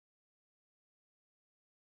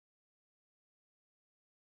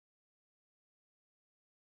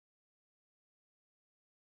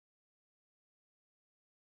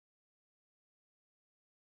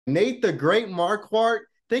Nate, the great Marquardt,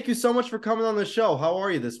 thank you so much for coming on the show. How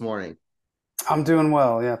are you this morning? I'm doing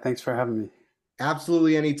well. Yeah, thanks for having me.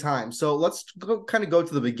 Absolutely anytime. So let's go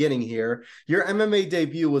to the beginning here. Your MMA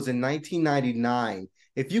debut was in 1999.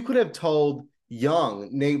 If you could have told young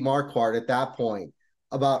Nate Marquardt at that point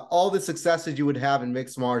about all the successes you would have in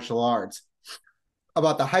mixed martial arts,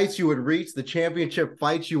 about the heights you would reach, the championship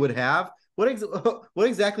fights you would have, what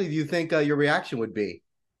exactly do you think your reaction would be?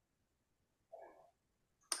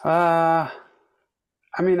 Uh,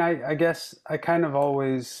 I guess I kind of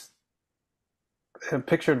always have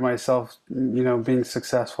pictured myself, being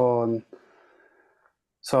successful, and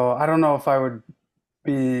so I don't know if I would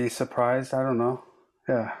be surprised. I don't know.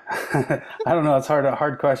 Yeah, I don't know. It's a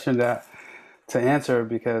hard question to answer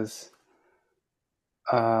because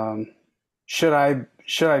um, should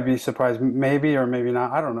I be surprised? Maybe or maybe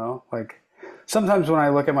not. I don't know. Like sometimes when I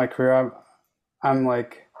look at my career, I'm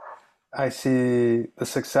like I see the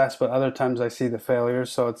success, but other times I see the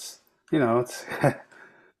failures. So it's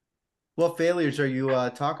What failures are you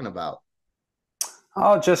talking about?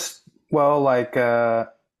 I'll just well, like I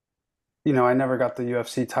never got the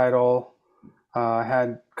UFC title. I had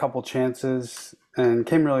a couple chances and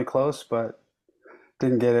came really close, but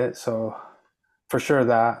didn't get it. So for sure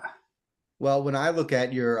that. Well, when I look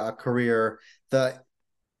at your career, the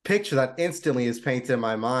picture that instantly is painted in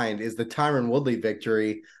my mind is the Tyron Woodley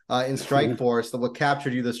victory in Strikeforce, that what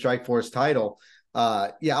captured you the Strikeforce title.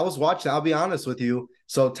 Yeah, I was watching. I'll be honest with you.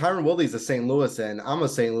 So Tyron Woodley's a St. Louisan. I'm a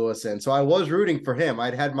St. Louisan. So I was rooting for him.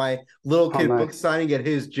 I'd had my little Oh, kid book nice. signing at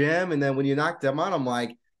his gym, and then when you knocked him out, I'm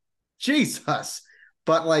like, Jesus.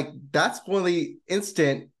 But like that's one of the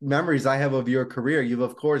instant memories I have of your career. You've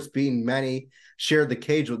of course beaten many, shared the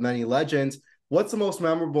cage with many legends. What's the most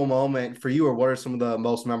memorable moment for you, or what are some of the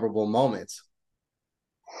most memorable moments?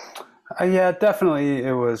 Yeah, definitely.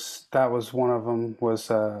 That was one of them was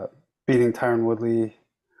beating Tyron Woodley.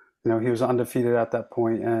 He was undefeated at that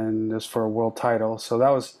point, and it was for a world title. So that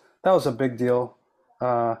was a big deal.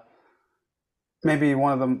 Uh, Maybe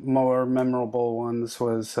one of the more memorable ones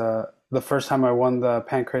was the first time I won the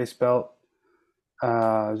Pancrase belt.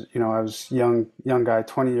 I was young guy,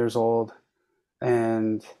 20 years old,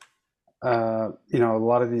 and a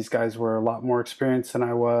lot of these guys were a lot more experienced than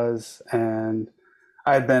I was, and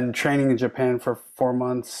I had been training in Japan for 4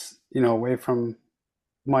 months, away from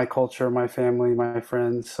my culture, my family, my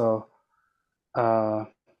friends. So, uh,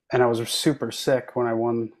 and I was super sick when I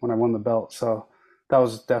won the belt. So that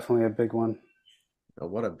was definitely a big one. Oh,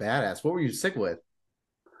 what a badass. What were you sick with?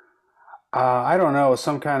 I don't know,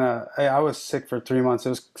 some kind of. I was sick for 3 months. It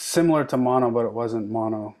was similar to mono, but it wasn't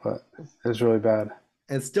mono. But it was really bad.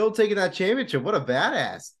 And still taking that championship. What a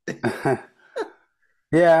badass.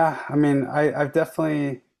 Yeah, I mean, I've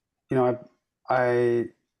definitely, I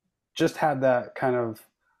just had that kind of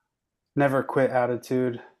never quit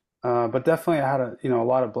attitude, but definitely I had a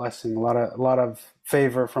lot of blessing, a lot of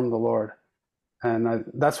favor from the Lord, and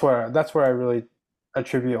that's where I really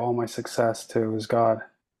attribute all my success to is God.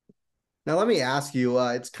 Now, let me ask you,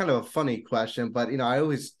 it's kind of a funny question, but I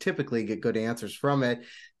always typically get good answers from it.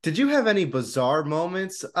 Did you have any bizarre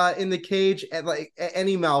moments in the cage, and like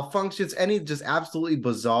any malfunctions, any just absolutely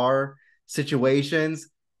bizarre situations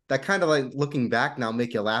that kind of like looking back now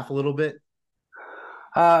make you laugh a little bit?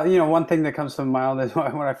 One thing that comes to mind is when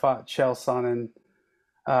I fought Chael Sonnen,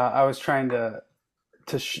 I was trying to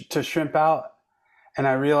shrimp out, and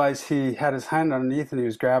I realized he had his hand underneath and he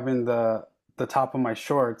was grabbing the top of my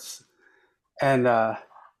shorts, and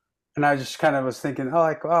I just kind of was thinking, oh,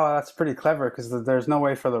 like, oh, that's pretty clever because there's no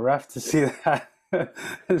way for the ref to see that.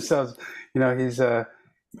 So, he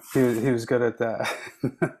was good at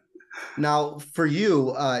that. Now, for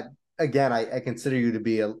you, again, I consider you to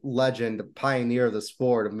be a legend, a pioneer of the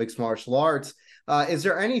sport of mixed martial arts. Is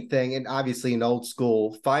there anything, and obviously an old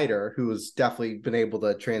school fighter who has definitely been able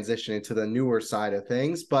to transition into the newer side of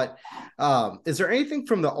things, but is there anything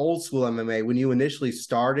from the old school MMA when you initially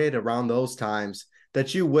started around those times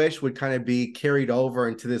that you wish would kind of be carried over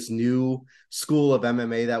into this new school of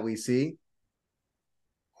MMA that we see?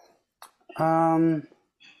 um,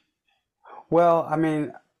 well, I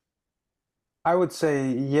mean, I would say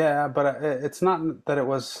yeah, but it's not that it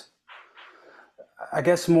was. I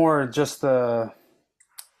guess more just the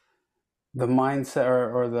mindset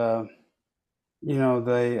or the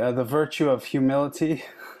virtue of humility.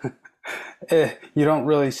 You don't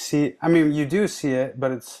really see. I mean, you do see it,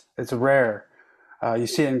 but it's rare. You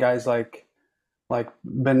see it in guys like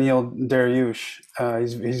Benil Dariush.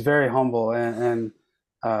 He's very humble and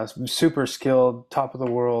super skilled, top of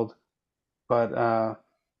the world. But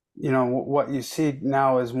what you see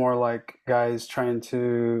now is more like guys trying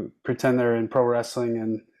to pretend they're in pro wrestling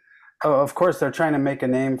and of course, they're trying to make a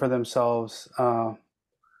name for themselves,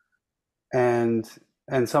 and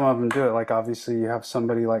some of them do it. Like obviously, you have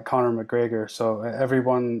somebody like Conor McGregor, so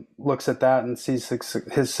everyone looks at that and sees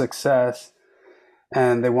his success,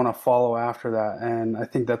 and they want to follow after that. And I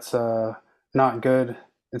think that's not good.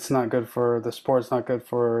 It's not good for the sport. It's not good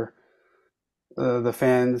for the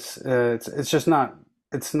fans. It's just not.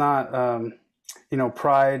 It's not.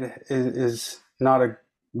 Pride is not a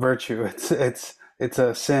virtue. It's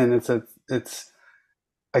a sin. It's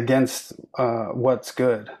against what's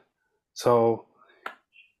good. So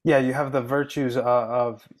yeah, you have the virtues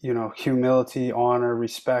of humility, honor,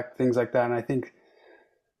 respect, things like that. And I think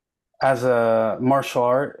as a martial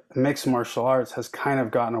art, mixed martial arts has kind of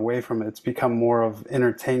gotten away from it. It's become more of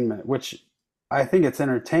entertainment, which I think it's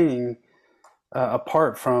entertaining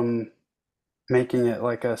apart from making it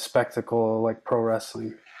like a spectacle like pro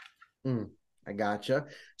wrestling. Mm, I gotcha.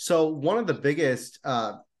 So one of the biggest,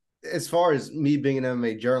 as far as me being an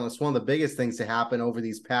MMA journalist, one of the biggest things to happen over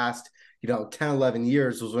these past, 10, 11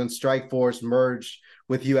 years was when Strikeforce merged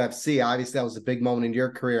with UFC. Obviously, that was a big moment in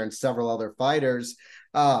your career and several other fighters.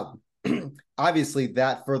 Uh, Obviously,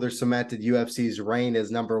 that further cemented UFC's reign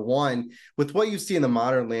as number one. With what you see in the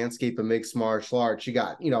modern landscape of mixed martial arts, you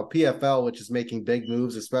got, PFL, which is making big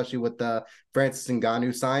moves, especially with the Francis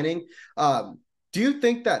Ngannou signing. Do you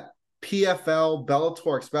think that PFL,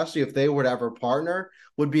 Bellator, especially if they were to ever partner,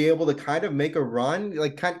 would be able to kind of make a run,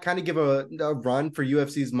 like kind of give a run for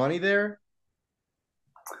UFC's money there?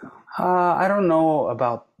 I don't know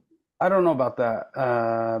about that,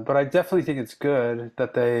 but I definitely think it's good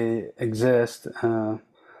that they exist.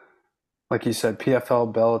 Like you said,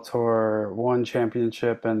 PFL, Bellator, one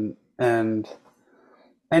championship, and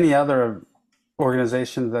any other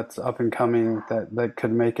organization that's up and coming that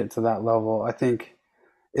could make it to that level. I think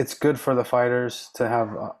it's good for the fighters to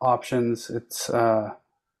have options. It's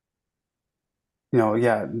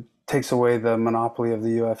yeah, it takes away the monopoly of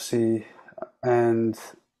the UFC, and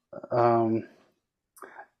um,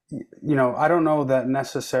 I don't know that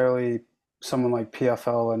necessarily someone like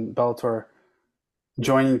PFL and Bellator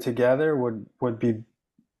joining together would be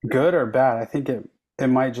good or bad. I think it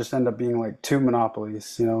might just end up being like two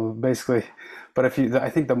monopolies, basically. But I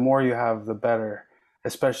think the more you have, the better,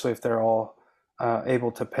 especially if they're all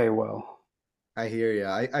able to pay well. I hear you.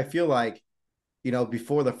 I feel like,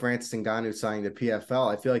 before the Francis Ngannou signing the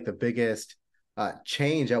PFL, I feel like the biggest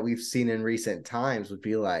change that we've seen in recent times would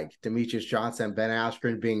be like Demetrius Johnson, Ben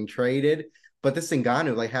Askren being traded, but this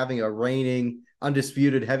Ngannou like having a reigning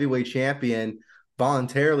undisputed heavyweight champion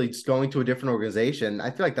voluntarily just going to a different organization. I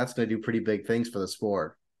feel like that's going to do pretty big things for the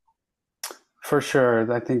sport. For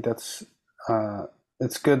sure, I think that's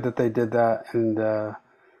it's good that they did that, and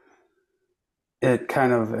it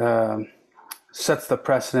kind of sets the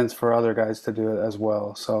precedence for other guys to do it as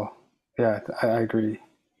well. So yeah, I agree.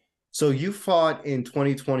 So you fought in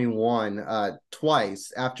 2021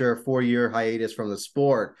 twice after a 4-year hiatus from the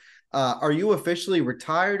sport. Are you officially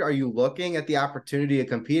retired? Are you looking at the opportunity of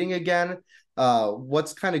competing again?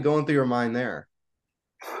 What's kind of going through your mind there?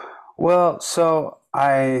 Well, so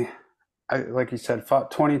I like you said, fought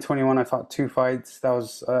 2021. I fought two fights. That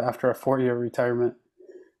was after a 4-year retirement.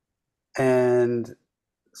 And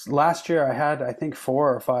last year I had, I think,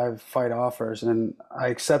 4 or 5 fight offers, and I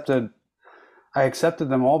accepted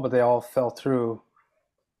them all, but they all fell through.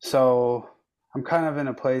 So I'm kind of in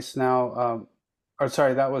a place now. Or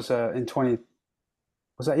sorry, that was in 20.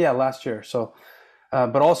 Was that, yeah, last year? So,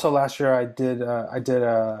 but also last year I did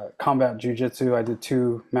combat jujitsu. I did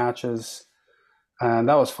 2 matches, and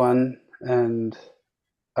that was fun. And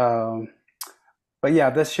um, but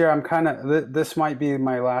yeah, this year I'm kind of this might be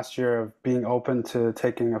my last year of being open to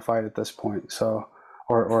taking a fight at this point. So,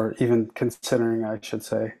 or even considering, I should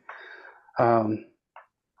say. Um,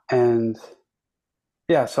 and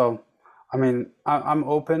yeah, so I mean, I'm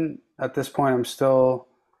open at this point. I'm still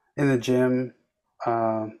in the gym.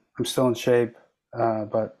 I'm still in shape,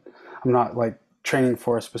 but I'm not like training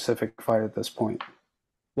for a specific fight at this point.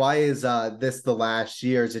 Why is this the last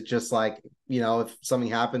year? Is it just like, if something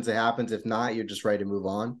happens, it happens. If not, you're just ready to move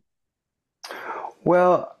on?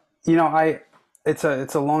 Well, I it's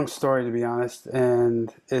a long story, to be honest,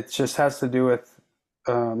 and it just has to do with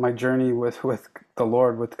my journey with the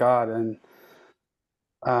Lord, with God, and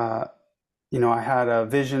uh, I had a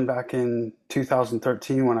vision back in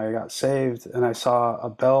 2013 when I got saved, and I saw a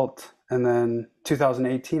belt, and then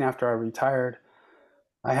 2018 after I retired,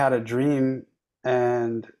 I had a dream,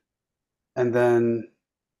 and then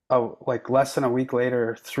like less than a week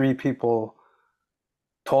later, 3 people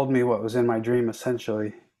told me what was in my dream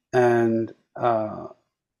essentially, and uh,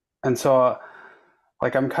 and so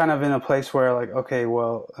like I'm kind of in a place where like, okay,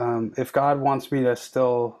 well, if God wants me to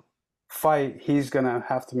still fight, He's gonna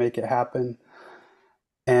have to make it happen.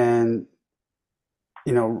 And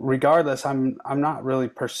regardless, I'm not really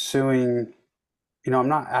pursuing. I'm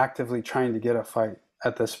not actively trying to get a fight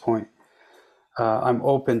at this point. I'm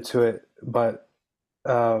open to it, but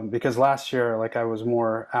because last year, like I was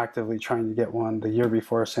more actively trying to get one. The year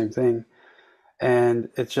before, same thing, and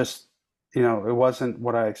it just, it wasn't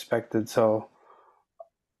what I expected. So,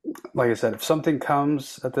 like I said, if something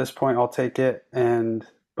comes at this point, I'll take it. And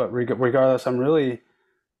but regardless, I'm really,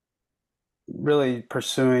 really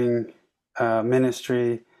pursuing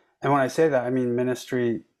ministry. And when I say that, I mean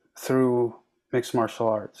ministry through mixed martial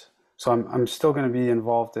arts. So I'm still going to be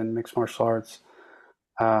involved in mixed martial arts,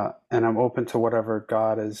 and I'm open to whatever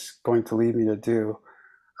God is going to lead me to do,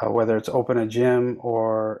 whether it's open a gym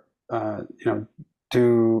or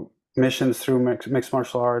do missions through mixed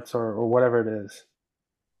martial arts or whatever it is.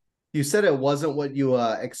 You said it wasn't what you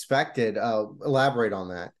expected. Elaborate on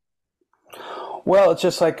that. Well, it's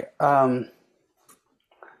just like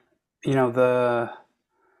you know the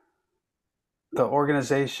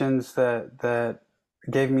organizations that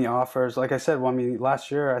gave me offers. Like I said, well, I mean, last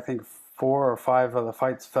year I think 4 or 5 of the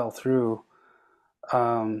fights fell through,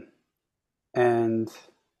 um, and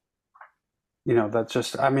that's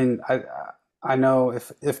just. I mean, I know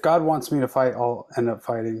if God wants me to fight, I'll end up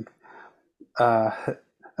fighting, uh,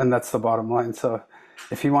 and that's the bottom line. So,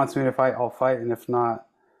 if He wants me to fight, I'll fight, and if not,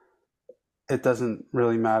 it doesn't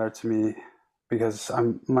really matter to me because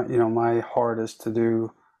my heart is to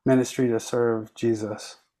do ministry to serve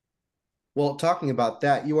Jesus. Well, talking about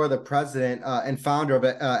that, you are the president and founder of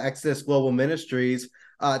Exodus Global Ministries.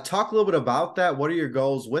 Talk a little bit about that. What are your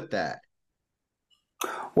goals with that?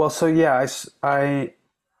 Well, so yeah, I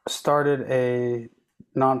started a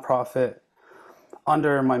nonprofit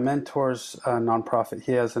under my mentor's nonprofit.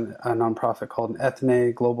 He has a nonprofit called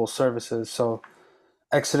Ethne Global Services. So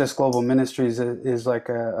Exodus Global Ministries is like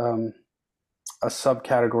a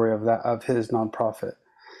subcategory of his nonprofit.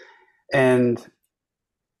 And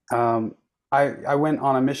I went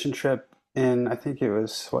on a mission trip in, I think it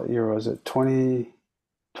was, what year was it?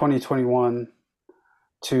 2021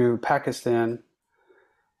 to Pakistan.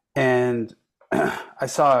 And I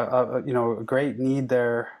saw a great need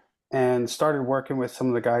there and started working with some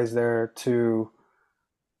of the guys there to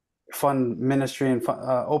fund ministry and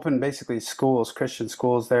open basically schools, Christian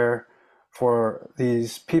schools there for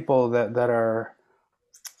these people that are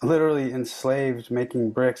literally enslaved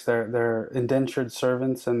making bricks. They're indentured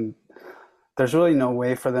servants, and there's really no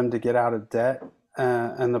way for them to get out of debt.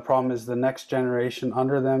 And the problem is the next generation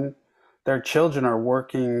under them, their children are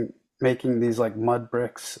working, making these like mud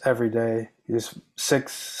bricks every day, these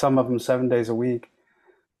 6, some of them 7 days a week.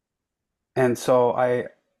 And so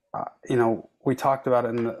we talked about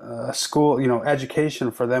it in school,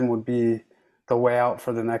 education for them would be the way out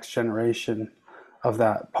for the next generation of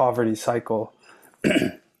that poverty cycle.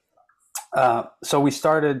 So we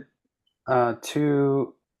started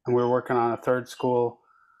two, and we were working on a third school.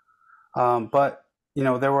 But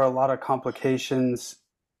there were a lot of complications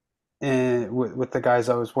with the guys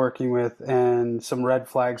I was working with, and some red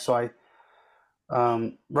flags. So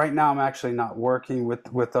right now I'm actually not working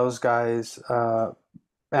with those guys.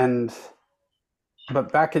 And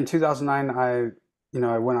but back in 2009, I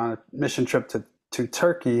went on a mission trip to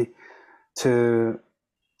Turkey to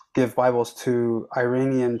give Bibles to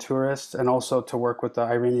Iranian tourists and also to work with the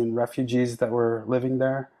Iranian refugees that were living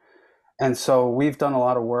there. And so we've done a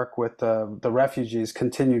lot of work with the refugees,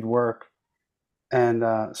 continued work. And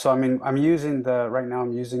so I mean, right now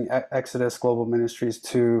I'm using Exodus Global Ministries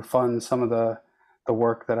to fund some of the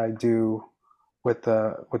work that I do with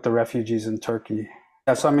the refugees in Turkey.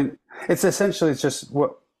 Yeah, so I mean, it's just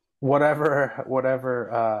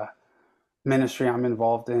whatever ministry I'm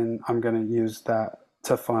involved in, I'm going to use that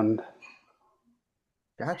to fund.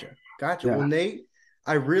 Gotcha. Gotcha. Well, Yeah. Nate,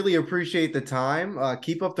 I really appreciate the time.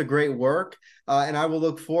 Keep up the great work. And I will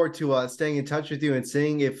look forward to staying in touch with you and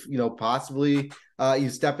seeing if, possibly you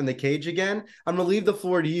step in the cage again. I'm going to leave the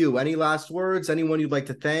floor to you. Any last words? Anyone you'd like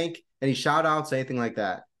to thank? Any shout outs? Anything like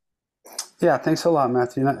that? Yeah, thanks a lot,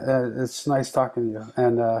 Matthew. It's nice talking to you,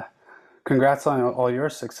 and congrats on all your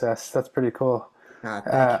success. That's pretty cool. Thank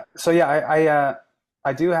you. So yeah,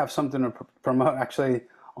 I do have something to promote. Actually,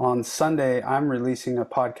 on Sunday, I'm releasing a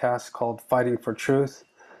podcast called Fighting for Truth.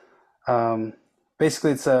 Um,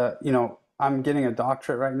 Basically, I'm getting a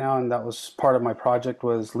doctorate right now, and that was part of my project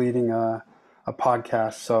was leading a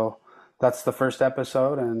podcast. So that's the first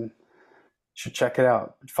episode, and you should check it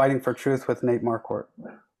out. Fighting for Truth with Nate Marquardt.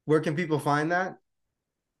 Where can people find that?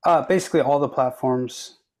 Basically, all the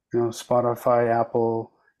platforms. Spotify,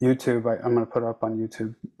 Apple, YouTube. I'm going to put it up on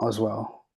YouTube as well.